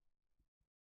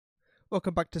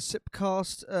Welcome back to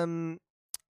Sipcast.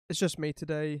 It's just me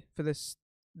today for this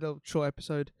little short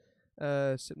episode.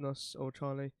 Sipnos or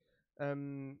Charlie.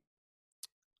 Um,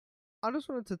 I just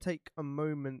wanted to take a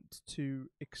moment to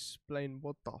explain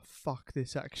what the fuck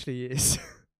this actually is.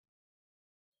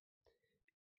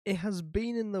 It has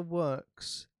been in the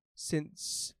works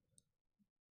since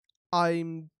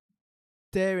I'm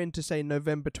daring to say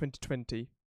November 2020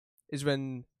 is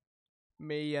when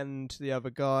me and the other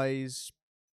guys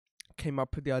came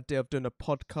up with the idea of doing a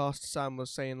podcast. Sam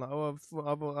was saying like, "Oh, I've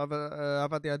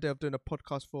had the idea of doing a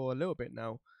podcast for a little bit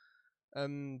now."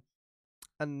 And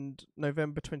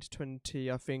November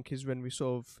 2020, I think, is when we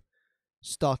sort of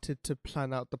started to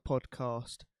plan out the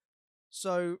podcast.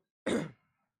 So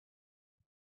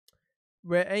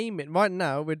we're aiming right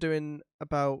now. We're doing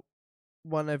about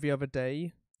one every other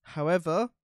day.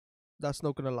 However, that's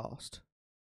not gonna last.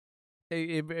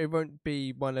 It won't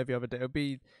be one every other day. It'll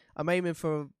be. I'm aiming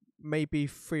for maybe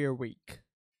 3 a week,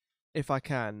 if I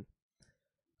can.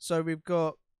 So we've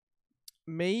got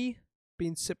me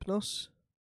being Sipnos.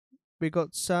 We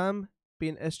got Sam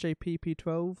being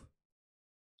SJPP12.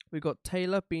 We got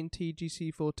Taylor being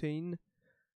TGC14.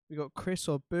 We got Chris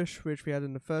or Bush, which we had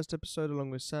in the first episode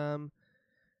along with Sam.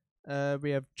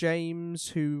 We have James,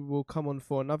 who will come on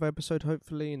for another episode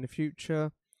hopefully in the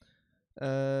future.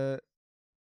 And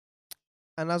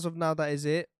as of now, that is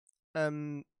it.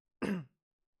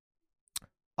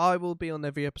 I will be on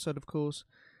every episode, of course.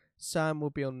 Sam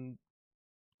will be on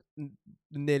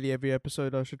nearly every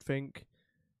episode, I should think.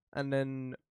 And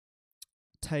then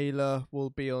Taylor will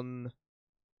be on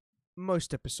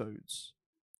most episodes.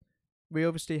 We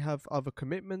obviously have other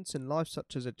commitments in life,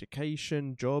 such as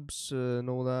education, jobs, and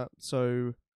all that.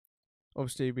 So,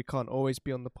 obviously, we can't always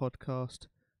be on the podcast,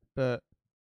 but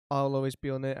I'll always be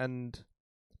on it. And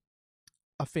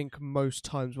I think most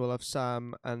times we'll have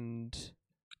Sam, and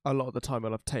a lot of the time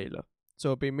we'll have Taylor. So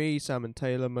it'll be me, Sam, and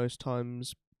Taylor most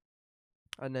times.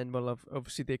 And then we'll have,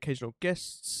 obviously, the occasional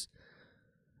guests.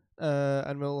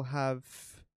 And we'll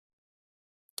have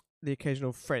the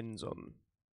occasional friends on.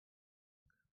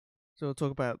 So we'll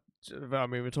talk about,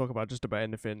 we'll talk about just about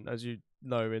anything. As you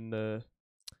know, in the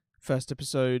first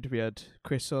episode, we had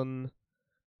Chris on.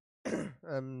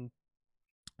 Sorry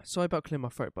about clearing my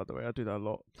throat, by the way. I do that a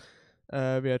lot.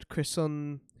 We had Chris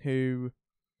on, who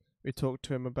we talked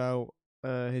to him about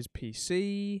his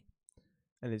PC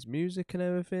and his music and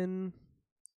everything.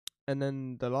 And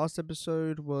then the last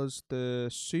episode was the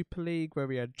Super League, where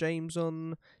we had James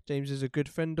on. James is a good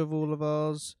friend of all of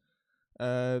ours.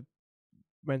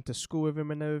 Went to school with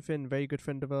him and everything. Very good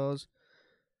friend of ours.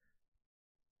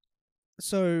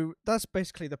 So that's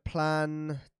basically the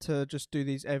plan, to just do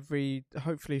these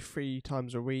hopefully 3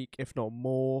 times a week, if not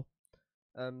more.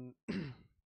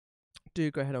 Do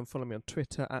go ahead and follow me on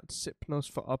Twitter at Sipnos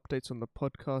for updates on the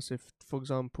podcast. If, for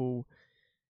example,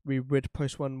 we would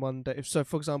post one day.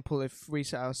 For example, if we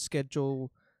set our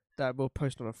schedule that we'll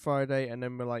post on a Friday, and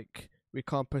then we're like, we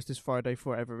can't post this Friday for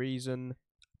whatever reason,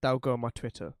 that'll go on my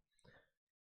Twitter.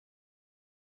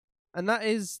 And that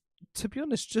is, to be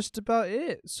honest, just about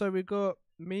it. So we got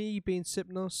me being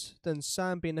Sipnos, then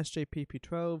Sam being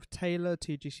SJPP12, Taylor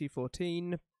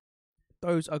TGC14.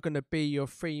 Those are going to be your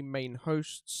 3 main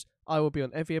hosts. I will be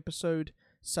on every episode.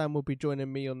 Sam will be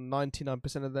joining me on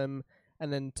 99% of them,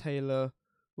 and then Taylor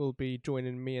will be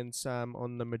joining me and Sam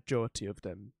on the majority of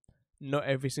them. Not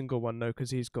every single one, though, because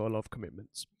he's got a lot of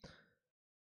commitments.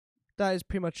 That is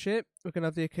pretty much it. We're going to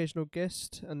have the occasional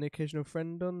guest and the occasional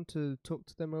friend on to talk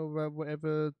to them over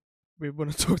whatever we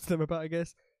want to talk to them about, I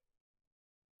guess.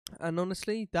 And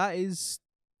honestly, that is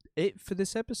it for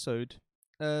this episode.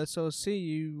 So I'll see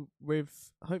you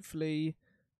with, hopefully,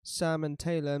 Sam and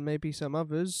Taylor and maybe some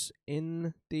others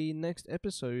in the next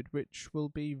episode, which will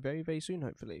be very, very soon,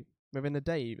 hopefully. Within a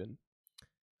day, even.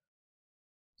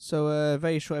 So, a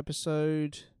very short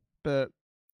episode, but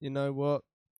you know what?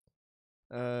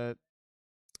 I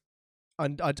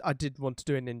did want to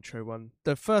do an intro one.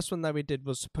 The first one that we did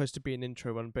was supposed to be an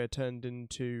intro one, but it turned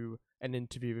into an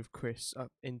interview with Chris.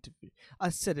 I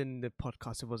said in the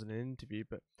podcast it wasn't an interview,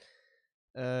 but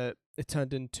it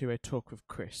turned into a talk with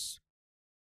Chris.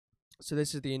 So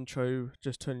this is the intro,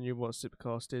 just telling you what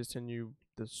Sipcast is, telling you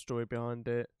the story behind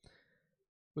it.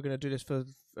 We're gonna do this for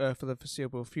the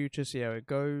foreseeable future, see how it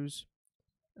goes,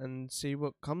 and see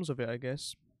what comes of it, I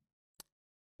guess.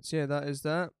 So yeah, that is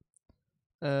that.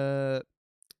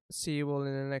 See you all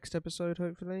in the next episode,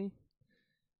 hopefully.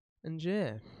 And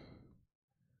yeah.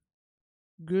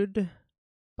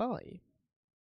 Goodbye.